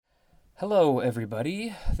Hello,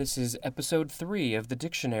 everybody. This is episode 3 of the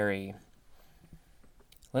dictionary.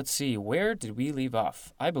 Let's see, where did we leave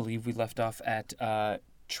off? I believe we left off at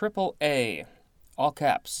AAA, all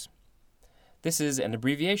caps. This is an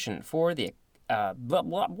abbreviation for the An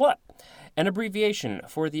abbreviation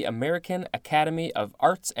for the American Academy of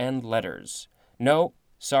Arts and Letters. No,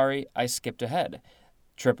 sorry, I skipped ahead.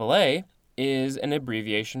 AAA is an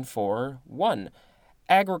abbreviation for 1.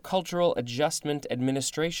 Agricultural Adjustment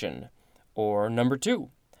Administration, or number 2,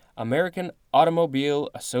 American Automobile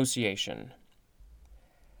Association.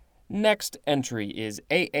 Next entry is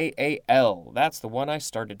AAAL. That's the one I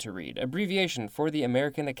started to read. Abbreviation for the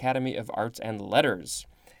American Academy of Arts and Letters.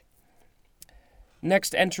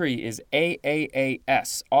 Next entry is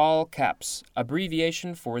AAAS, all caps.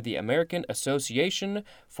 Abbreviation for the American Association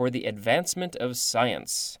for the Advancement of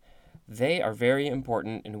Science. They are very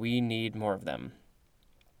important and we need more of them.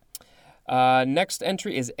 Next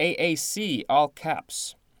entry is AAC, all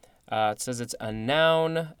caps. It says it's a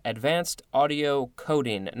noun, Advanced Audio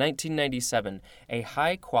Coding, 1997, a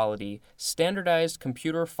high-quality, standardized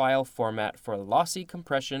computer file format for lossy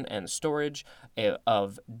compression and storage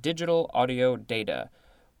of digital audio data.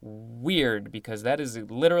 Weird, because that is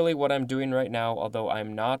literally what I'm doing right now, although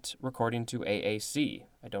I'm not recording to AAC,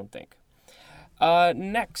 I don't think.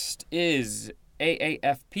 Next is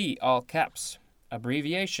AAFP, all caps.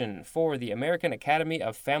 Abbreviation for the American Academy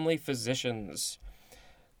of Family Physicians.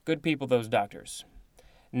 Good people, those doctors.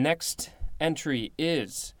 Next entry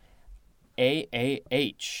is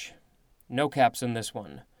AAH. No caps in this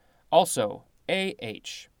one. Also,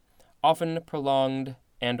 AH. Often prolonged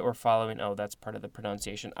and or following. Oh, that's part of the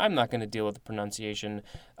pronunciation. I'm not going to deal with the pronunciation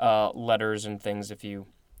letters and things if you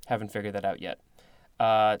haven't figured that out yet.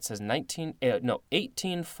 It says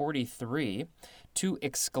 1843. To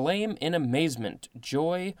exclaim in amazement,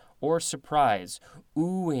 joy, or surprise,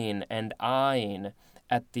 oohing and eyeing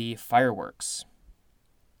at the fireworks.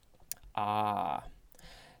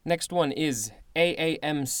 Next one is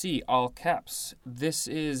AAMC, all caps. This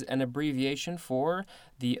is an abbreviation for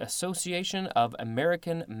the Association of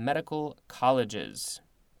American Medical Colleges.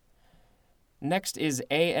 Next is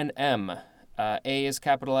A&M. A is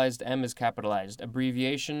capitalized, M is capitalized.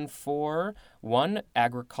 Abbreviation for 1,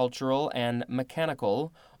 agricultural and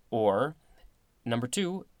mechanical, or number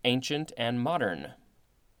 2, ancient and modern.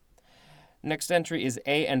 Next entry is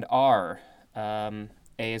A and R. A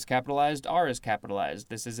is capitalized, R is capitalized.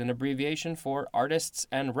 This is an abbreviation for artists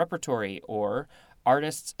and repertory, or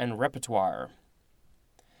artists and repertoire.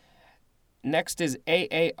 Next is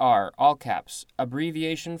AAR, all caps.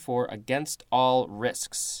 Abbreviation for against all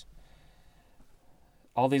risks.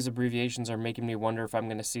 All these abbreviations are making me wonder if I'm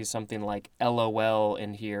going to see something like LOL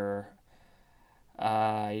in here.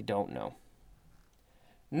 I don't know.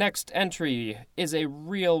 Next entry is a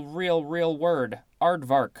real word.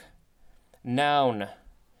 Aardvark. Noun.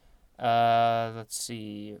 Let's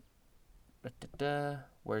see.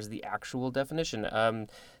 Where's the actual definition?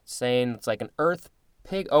 Saying it's like an earth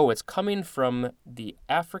pig. Oh, it's coming from the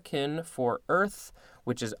African for earth,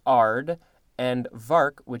 which is ard, and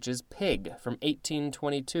vark, which is pig, from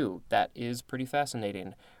 1822. That is pretty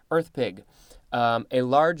fascinating. Earth pig. A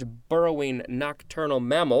large burrowing nocturnal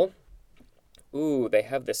mammal. Ooh, they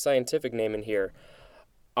have the scientific name in here.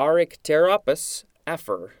 Aricteropus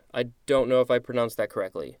afer. I don't know if I pronounced that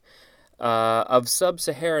correctly. Of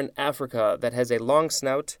sub-Saharan Africa that has a long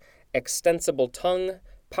snout, extensible tongue,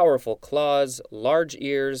 powerful claws, large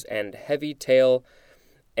ears, and heavy tail,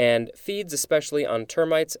 and feeds especially on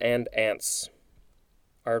termites and ants.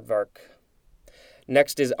 Aardvark.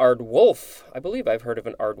 Next is aardwolf. I believe I've heard of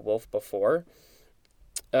an aardwolf before.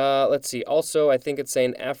 Let's see. Also, I think it's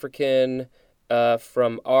saying African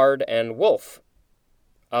from ard and wolf.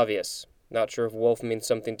 Obvious. Not sure if wolf means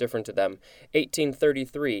something different to them.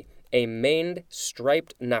 1833. A maned,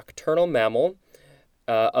 striped nocturnal mammal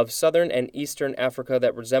of southern and eastern Africa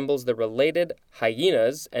that resembles the related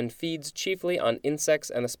hyenas and feeds chiefly on insects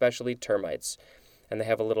and especially termites. And they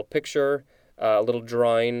have a little picture, a little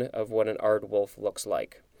drawing of what an aardwolf looks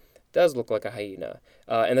like. It does look like a hyena.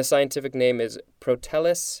 And the scientific name is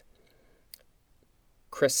Protellus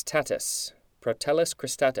cristatus. Protellus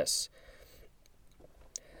cristatus.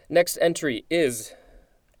 Next entry is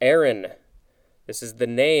Aaron. This is the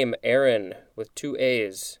name Aaron with 2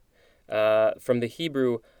 A's. From the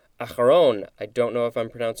Hebrew, Acharon. I don't know if I'm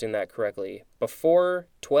pronouncing that correctly. Before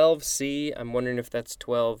 12C, I'm wondering if that's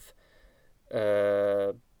 12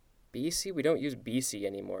 BC? We don't use BC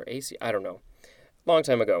anymore. AC? I don't know. Long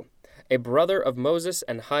time ago. A brother of Moses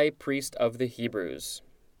and high priest of the Hebrews.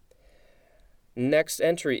 Next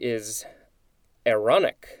entry is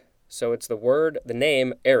Aaronic. So it's the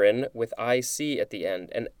name Aaron with IC at the end.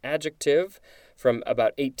 An adjective from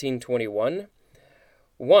about 1821.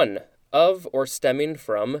 1. Of or stemming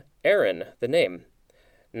from Aaron, the name.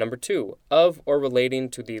 Number 2. Of or relating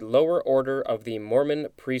to the lower order of the Mormon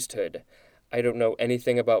priesthood. I don't know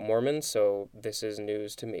anything about Mormons, so this is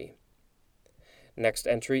news to me. Next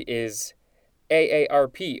entry is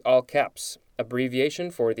AARP, all caps,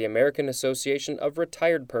 abbreviation for the American Association of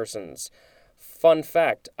Retired Persons. Fun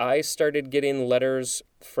fact, I started getting letters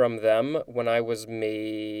from them when I was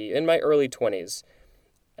in my early 20s.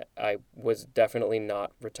 I was definitely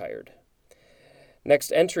not retired.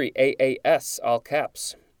 Next entry, AAS, all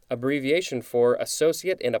caps, abbreviation for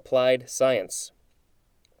Associate in Applied Science.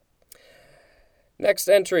 Next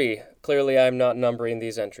entry, clearly I'm not numbering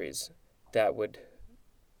these entries. That would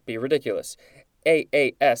be ridiculous.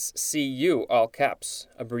 AASCU, all caps,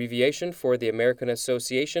 abbreviation for the American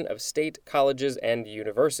Association of State Colleges and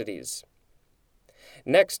Universities.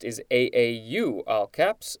 Next is AAU, all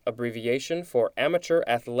caps, abbreviation for Amateur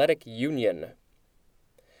Athletic Union.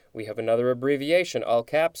 We have another abbreviation, all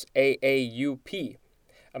caps, AAUP,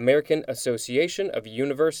 American Association of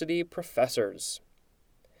University Professors.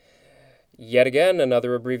 Yet again,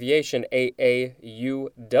 another abbreviation,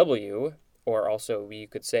 AAUW, or also you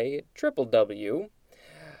could say triple W,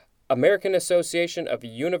 American Association of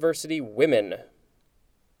University Women.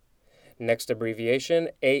 Next abbreviation,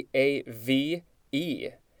 AAVE,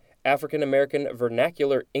 African American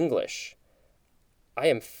Vernacular English. I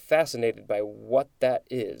am fascinated by what that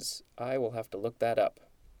is. I will have to look that up.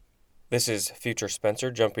 This is Future Spencer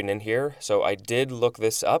jumping in here. So I did look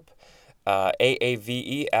this up.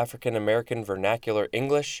 AAVE, African American Vernacular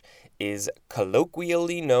English, is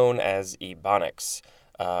colloquially known as Ebonics,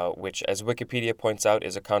 which, as Wikipedia points out,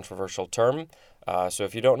 is a controversial term. So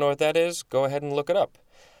if you don't know what that is, go ahead and look it up.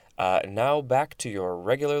 Now back to your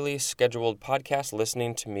regularly scheduled podcast,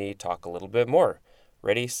 listening to me talk a little bit more.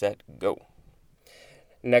 Ready, set, go.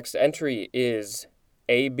 Next entry is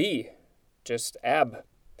AB, just ab.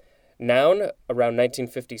 Noun, around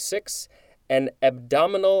 1956, an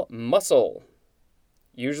abdominal muscle,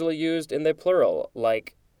 usually used in the plural,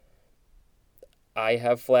 like, I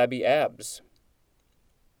have flabby abs.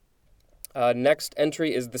 Next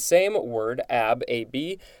entry is the same word, ab,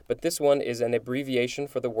 A-B, but this one is an abbreviation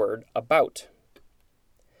for the word about.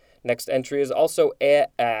 Next entry is also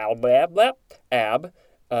ab,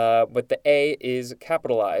 but the A is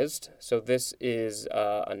capitalized, so this is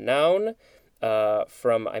a noun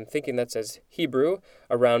from, I'm thinking that says Hebrew,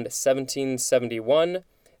 around 1771,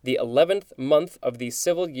 the 11th month of the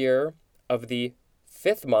civil year of the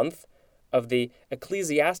 5th month of the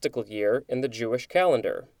ecclesiastical year in the Jewish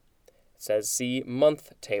calendar. It says see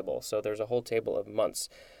month table, so there's a whole table of months.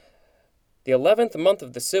 The 11th month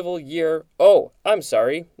of the civil year,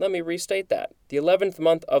 let me restate that. The 11th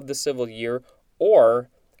month of the civil year, or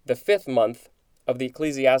the 5th month of the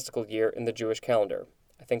ecclesiastical year in the Jewish calendar.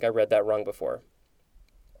 I think I read that wrong before.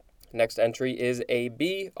 Next entry is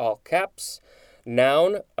AB, all caps,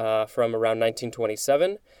 noun from around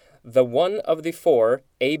 1927, the one of the four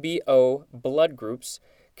ABO blood groups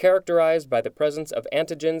characterized by the presence of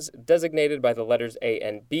antigens designated by the letters A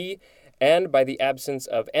and B, and by the absence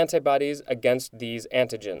of antibodies against these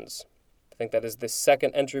antigens. I think that is the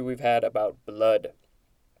second entry we've had about blood.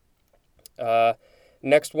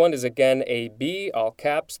 Next one is again AB, all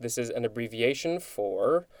caps. This is an abbreviation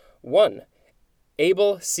for 1.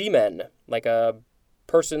 Able seamen, like a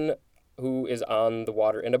person who is on the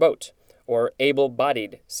water in a boat, or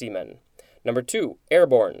able-bodied seamen. Number 2,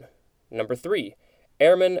 airborne. Number 3,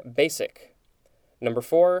 airman basic. Number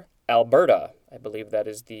 4, Alberta. I believe that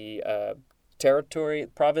is the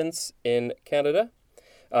province in Canada.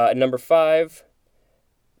 Number 5,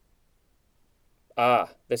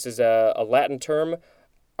 this is a Latin term,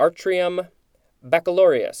 Artium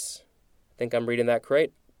Baccalaureus. I think I'm reading that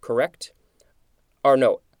correct.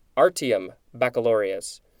 Artium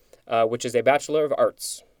Baccalaureus, which is a Bachelor of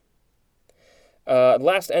Arts.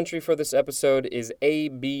 Last entry for this episode is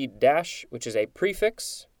AB-, which is a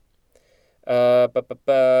prefix.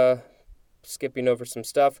 Skipping over some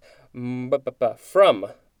stuff. From,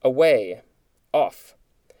 away, off,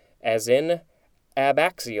 as in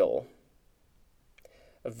abaxial.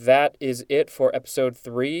 That is it for episode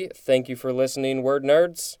 3. Thank you for listening, word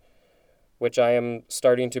nerds, which I am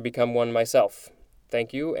starting to become one myself.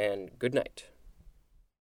 Thank you, and good night.